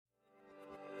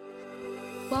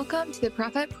Welcome to the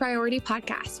Profit Priority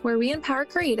Podcast, where we empower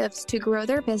creatives to grow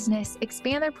their business,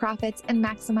 expand their profits, and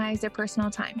maximize their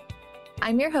personal time.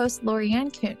 I'm your host,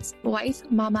 Lorianne Kuntz, wife,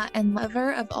 mama, and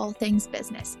lover of all things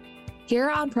business. Here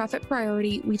on Profit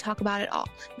Priority, we talk about it all,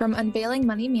 from unveiling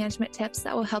money management tips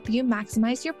that will help you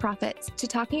maximize your profits to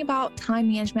talking about time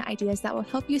management ideas that will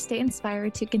help you stay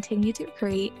inspired to continue to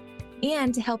create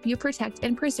and to help you protect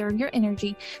and preserve your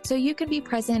energy so you can be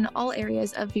present in all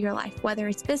areas of your life, whether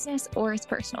it's business or it's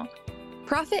personal.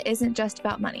 Profit isn't just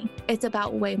about money. It's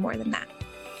about way more than that.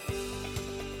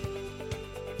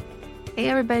 Hey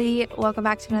everybody, welcome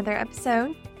back to another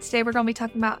episode. Today we're going to be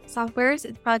talking about softwares.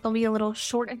 It's probably going to be a little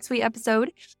short and sweet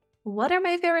episode. What are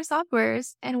my favorite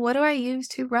softwares and what do I use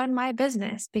to run my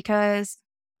business? Because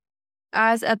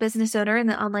as a business owner in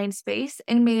the online space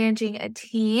and managing a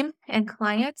team and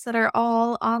clients that are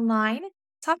all online,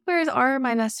 softwares are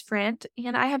my best friend.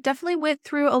 And I have definitely went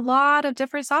through a lot of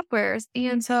different softwares.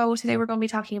 And so today we're going to be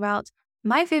talking about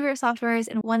my favorite softwares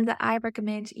and ones that I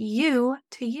recommend you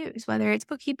to use, whether it's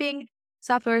bookkeeping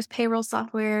softwares, payroll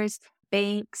softwares,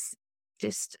 banks,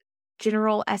 just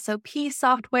general SOP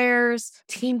softwares,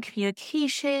 team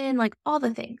communication, like all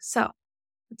the things. So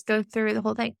let's go through the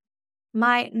whole thing.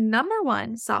 My number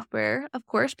one software, of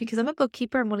course, because I'm a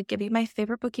bookkeeper, I'm going to give you my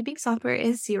favorite bookkeeping software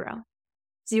is Xero.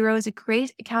 Xero is a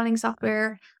great accounting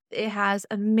software. It has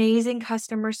amazing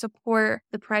customer support.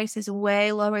 The price is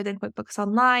way lower than QuickBooks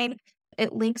Online.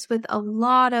 It links with a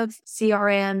lot of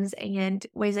CRMs and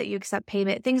ways that you accept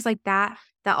payment, things like that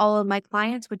all of my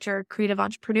clients, which are creative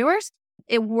entrepreneurs,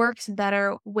 it works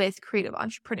better with creative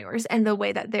entrepreneurs and the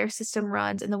way that their system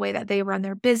runs and the way that they run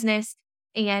their business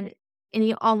and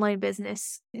any online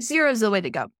business. Xero is the way to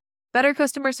go. Better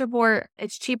customer support.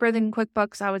 It's cheaper than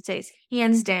QuickBooks. I would say it's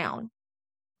hands down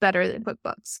better than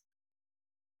QuickBooks.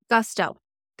 Gusto.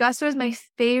 Gusto is my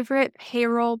favorite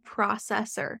payroll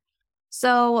processor.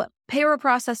 So payroll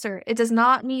processor, it does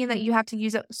not mean that you have to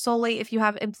use it solely if you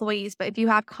have employees, but if you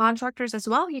have contractors as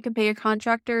well, you can pay your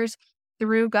contractors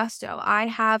through Gusto. I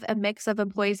have a mix of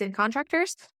employees and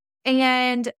contractors,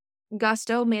 and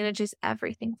Gusto manages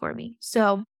everything for me.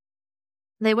 So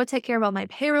they would take care of all my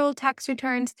payroll tax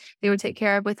returns. They would take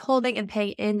care of withholding and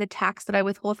paying in the tax that I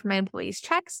withhold from my employees'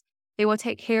 checks. They will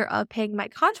take care of paying my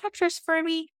contractors for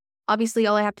me. Obviously,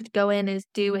 all I have to go in is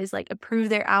approve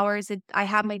their hours. I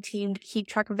have my team to keep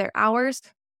track of their hours.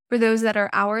 For those that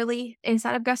are hourly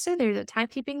inside of Gusto, there's a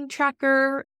timekeeping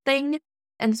tracker thing.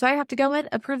 And so I have to go in,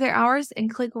 approve their hours,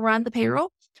 and click run the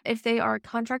payroll. If they are a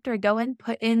contractor, I go in,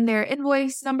 put in their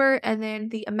invoice number, and then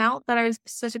the amount that I was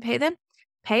supposed to pay them,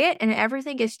 pay it, and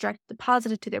everything gets direct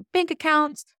deposited to their bank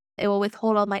accounts. It will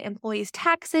withhold all my employees'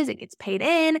 taxes. It gets paid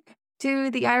in to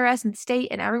the IRS and state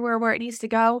and everywhere where it needs to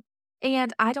go.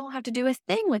 And I don't have to do a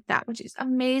thing with that, which is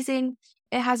amazing.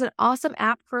 It has an awesome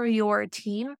app for your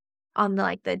team on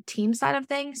the team side of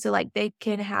things. So they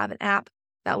can have an app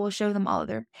that will show them all of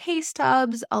their pay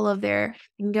stubs, you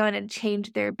can go in and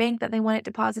change their bank that they want it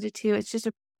deposited to. It's just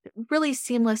a really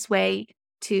seamless way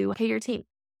to pay your team.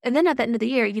 And then at the end of the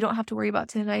year, you don't have to worry about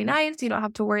 1099s. You don't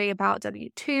have to worry about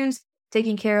W-2s,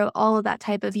 taking care of all of that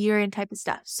type of year-end type of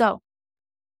stuff. So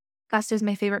Gusto is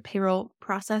my favorite payroll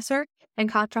processor and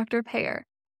contractor payer.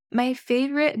 My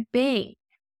favorite bank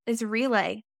is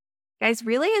Relay. Guys,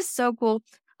 Relay is so cool.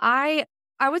 I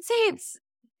would say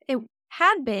it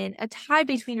had been a tie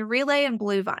between Relay and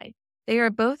Bluevine. They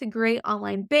are both great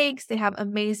online banks. They have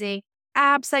amazing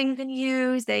apps that you can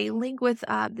use. They link with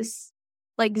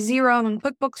Xero and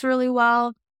QuickBooks really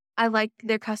well. I like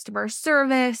their customer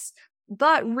service.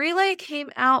 But Relay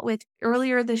came out with,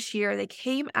 earlier this year, they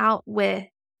came out with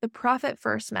the Profit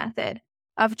First method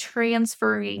of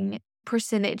transferring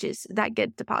percentages that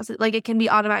get deposited. It can be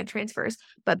automatic transfers,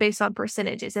 but based on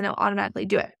percentages, and it'll automatically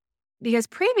do it. Because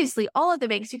previously, all of the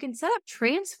banks, you can set up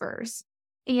transfers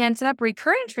and set up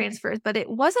recurring transfers, but it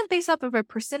wasn't based off of a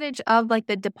percentage of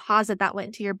the deposit that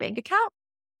went to your bank account.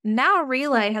 Now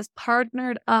Relay has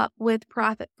partnered up with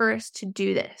Profit First to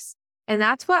do this. And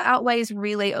that's what outweighs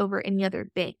Relay over any other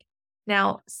bank.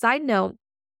 Now, side note,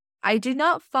 I do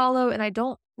not follow and I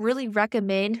don't really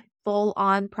recommend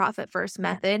full-on Profit First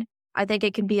method. I think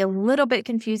it can be a little bit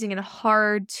confusing and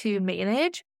hard to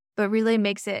manage, but Relay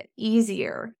makes it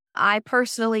easier. I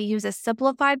personally use a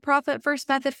simplified Profit First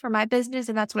method for my business,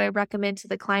 and that's what I recommend to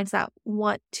the clients that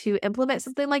want to implement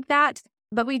something like that.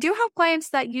 But we do have clients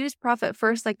that use Profit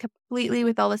First completely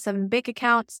with all the 7 bank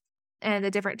accounts and the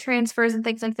different transfers and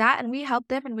things like that. And we help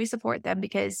them and we support them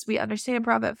because we understand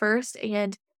Profit First.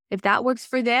 And if that works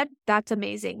for them, that's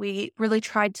amazing. We really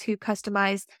tried to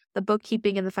customize the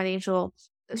bookkeeping and the financial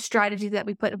strategy that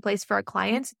we put in place for our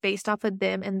clients based off of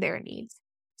them and their needs.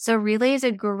 So Relay is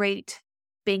a great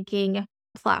banking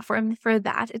platform for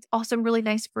that. It's also really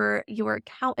nice for your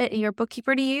accountant and your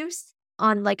bookkeeper to use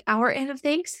on like our end of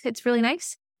things. It's really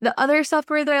nice. The other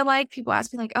software that I like, people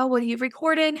ask me like, oh, what are you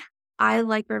recording? I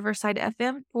like Riverside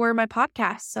FM for my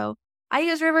podcast. So I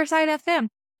use Riverside FM.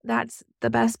 That's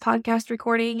the best podcast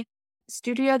recording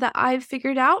studio that I've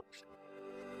figured out.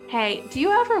 Hey, do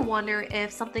you ever wonder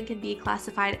if something can be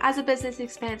classified as a business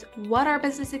expense? What are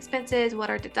business expenses? What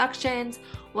are deductions?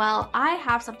 Well, I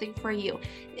have something for you.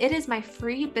 It is my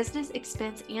free business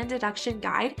expense and deduction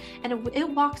guide, and it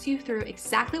walks you through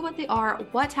exactly what they are,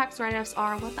 what tax write-offs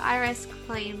are, what the IRS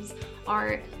claims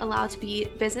are allowed to be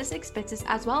business expenses,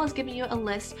 as well as giving you a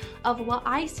list of what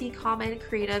I see common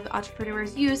creative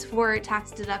entrepreneurs use for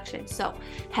tax deduction. So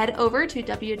head over to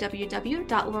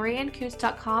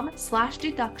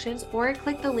www.loriannekunz.com/deductions or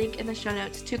click the link in the show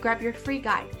notes to grab your free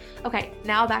guide. Okay,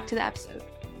 now back to the episode.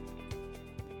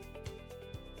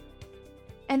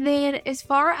 And then as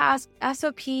far as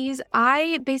SOPs,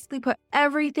 I basically put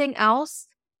everything else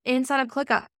inside of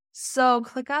ClickUp. So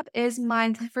ClickUp is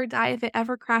my for die. If it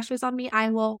ever crashes on me, I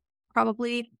will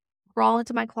probably crawl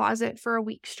into my closet for a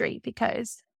week straight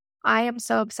because I am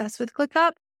so obsessed with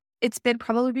ClickUp. It's been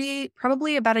probably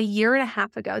about a year and a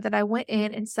half ago that I went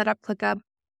in and set up ClickUp.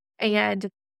 And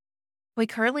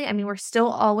we're still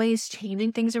always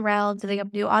changing things around, setting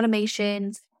up new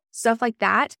automations, stuff like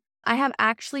that. I have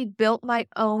actually built my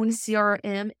own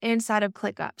CRM inside of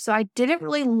ClickUp. So I didn't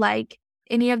really like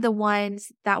any of the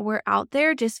ones that were out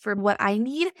there just for what I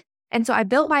need. And so I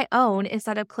built my own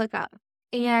inside of ClickUp.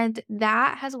 And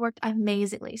that has worked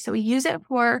amazingly. So we use it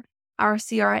for our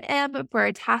CRM, for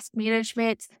our task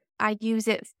management. I use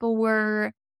it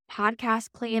for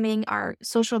podcast planning, our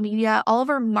social media, all of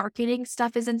our marketing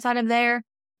stuff is inside of there.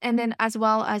 And then as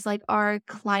well as like our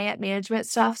client management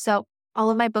stuff. So all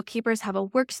of my bookkeepers have a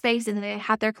workspace and then they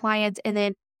have their clients. And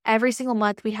then every single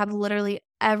month, we have literally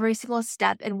every single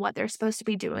step in what they're supposed to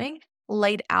be doing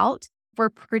laid out. We're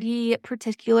pretty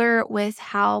particular with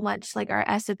how much like our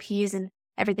SOPs and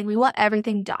everything. We want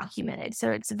everything documented.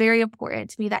 So it's very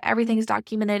important to me that everything is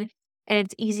documented and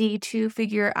it's easy to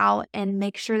figure out and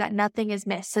make sure that nothing is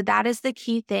missed. So that is the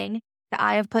key thing that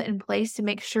I have put in place to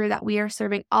make sure that we are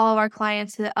serving all of our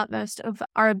clients to the utmost of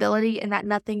our ability and that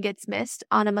nothing gets missed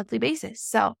on a monthly basis.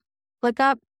 So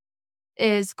ClickUp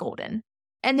is golden.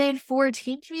 And then for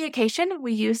team communication,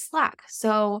 we use Slack.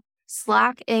 So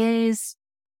Slack is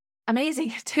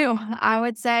amazing too. I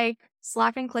would say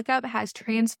Slack and ClickUp has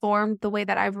transformed the way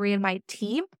that I've ran my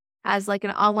team as like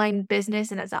an online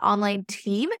business and as an online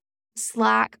team.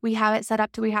 Slack, we have it set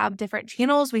up to we have different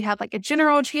channels. We have like a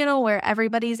general channel where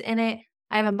everybody's in it.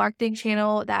 I have a marketing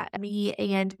channel that me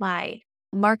and my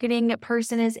marketing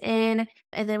person is in.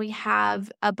 And then we have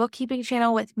a bookkeeping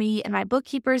channel with me and my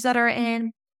bookkeepers that are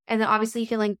in. And then obviously you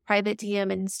can link private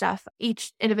DM and stuff,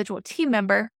 each individual team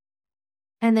member.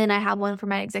 And then I have one for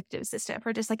my executive assistant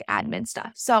for just like admin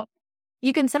stuff. So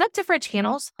you can set up different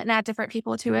channels and add different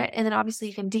people to it. And then obviously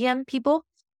you can DM people.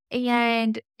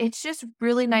 And it's just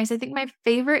really nice. I think my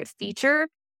favorite feature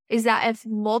is that if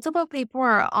multiple people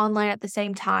are online at the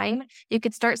same time, you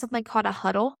could start something called a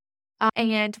huddle.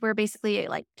 And where basically it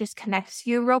like just connects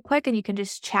you real quick and you can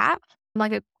just chat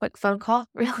like a quick phone call,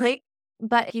 really.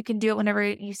 But you can do it whenever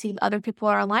you see other people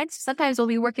are online. So sometimes we'll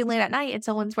be working late at night and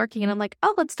someone's working and I'm like,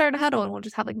 oh, let's start a huddle. And we'll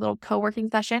just have like a little co-working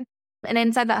session. And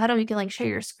inside that huddle, you can like share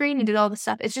your screen and do all the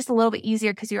stuff. It's just a little bit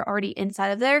easier because you're already inside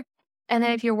of there. And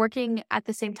then if you're working at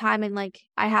the same time and like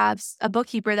I have a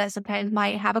bookkeeper that sometimes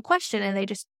might have a question and they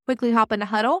just quickly hop into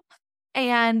huddle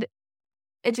and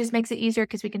it just makes it easier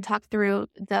because we can talk through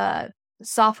the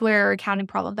software or accounting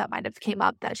problem that might have came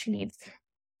up that she needs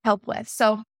help with.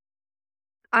 So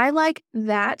I like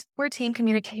that for team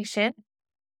communication.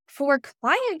 For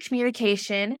client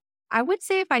communication, I would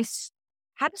say if I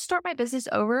had to start my business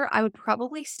over, I would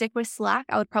probably stick with Slack.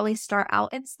 I would probably start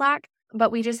out in Slack, but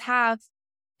we just have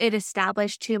it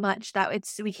established too much that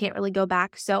we can't really go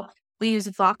back. So we use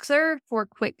Voxer for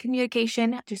quick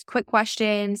communication, just quick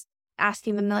questions,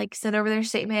 asking them to like send over their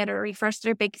statement or refresh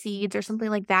their big feeds or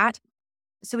something like that.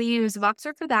 So we use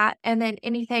Voxer for that. And then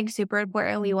anything super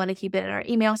important, we want to keep it in our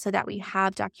email so that we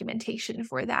have documentation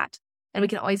for that. And we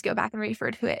can always go back and refer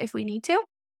to it if we need to.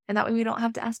 And that way we don't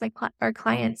have to ask our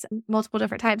clients multiple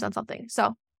different times on something.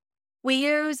 So we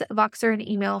use Voxer and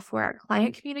email for our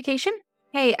client communication.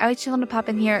 Hey, I just want to pop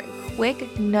in here.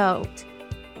 Quick note.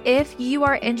 If you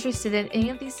are interested in any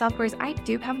of these softwares, I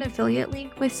do have an affiliate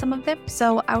link with some of them.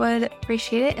 So I would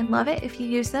appreciate it and love it if you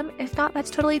use them. If not, that's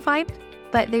totally fine.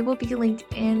 But they will be linked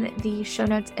in the show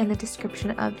notes and the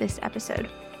description of this episode.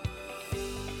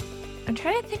 I'm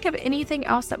trying to think of anything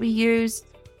else that we use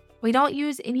We don't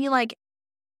use any like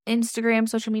Instagram,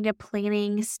 social media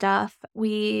planning stuff.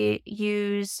 We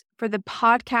use for the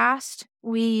podcast,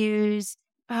 we use,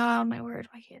 oh my word,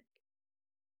 I can't.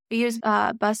 We use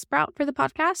Buzzsprout for the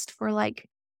podcast for like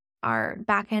our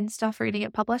back end stuff for getting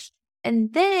it published.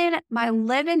 And then my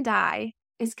live and die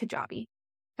is Kajabi.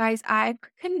 Guys, I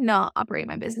could not operate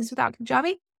my business without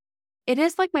Kajabi. It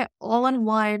is like my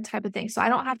all-in-one type of thing. So I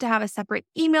don't have to have a separate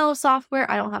email software.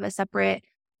 I don't have a separate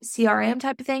CRM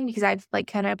type of thing because I've like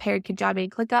kind of paired Kajabi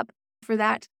and ClickUp for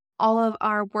that. All of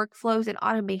our workflows and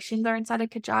automations are inside of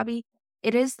Kajabi.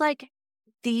 It is like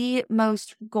the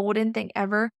most golden thing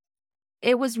ever.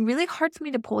 It was really hard for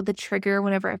me to pull the trigger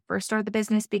whenever I first started the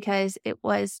business because it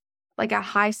was like a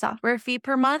high software fee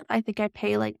per month. I think I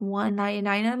pay like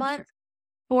 $199 a month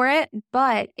for it,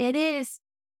 but it is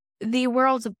the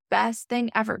world's best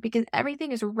thing ever because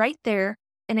everything is right there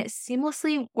and it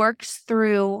seamlessly works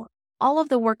through all of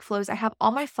the workflows. I have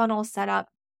all my funnels set up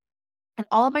and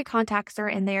all of my contacts are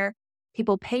in there.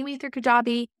 People pay me through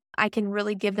Kajabi. I can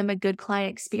really give them a good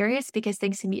client experience because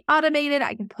things can be automated.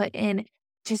 I can put in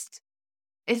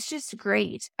it's just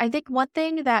great. I think one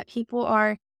thing that people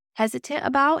are hesitant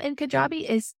about in Kajabi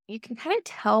is you can kind of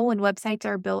tell when websites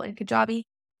are built in Kajabi,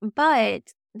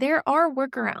 but there are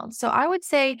workarounds. So I would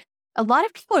say a lot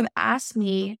of people have asked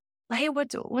me, hey,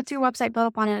 what's your website built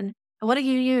up on and what do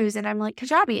you use? And I'm like,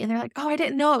 Kajabi. And they're like, oh, I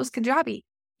didn't know it was Kajabi.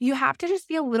 You have to just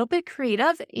be a little bit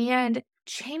creative and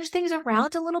change things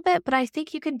around a little bit. But I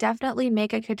think you can definitely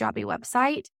make a Kajabi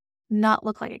website not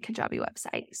look like a Kajabi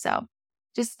website. So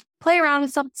just play around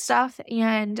with some stuff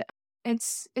and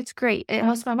it's great. It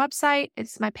hosts my website.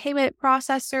 It's my payment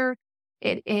processor.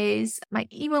 It is my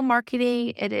email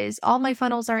marketing. It is all my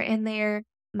funnels are in there.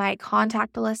 My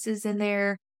contact list is in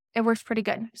there. It works pretty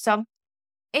good. So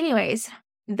anyways,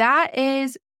 that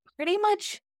is pretty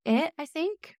much it, I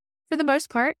think, for the most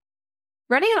part.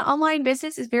 Running an online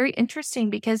business is very interesting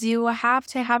because you have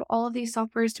to have all of these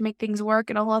softwares to make things work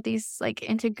and all of these like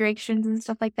integrations and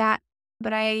stuff like that.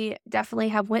 But I definitely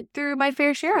have went through my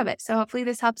fair share of it. So hopefully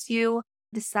this helps you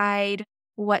decide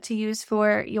what to use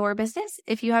for your business.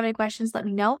 If you have any questions, let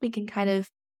me know. We can kind of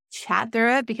chat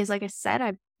through it because like I said,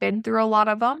 I've been through a lot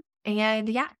of them. And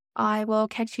yeah, I will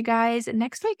catch you guys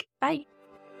next week. Bye.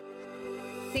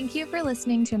 Thank you for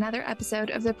listening to another episode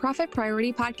of the Profit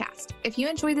Priority Podcast. If you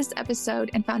enjoyed this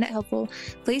episode and found it helpful,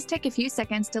 please take a few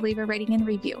seconds to leave a rating and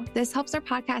review. This helps our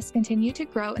podcast continue to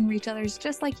grow and reach others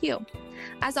just like you.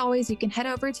 As always, you can head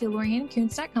over to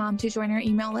LorianneKuntz.com to join our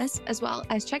email list, as well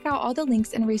as check out all the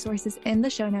links and resources in the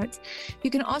show notes.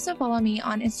 You can also follow me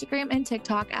on Instagram and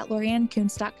TikTok at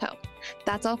LorianneKuntz.co.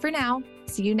 That's all for now.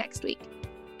 See you next week.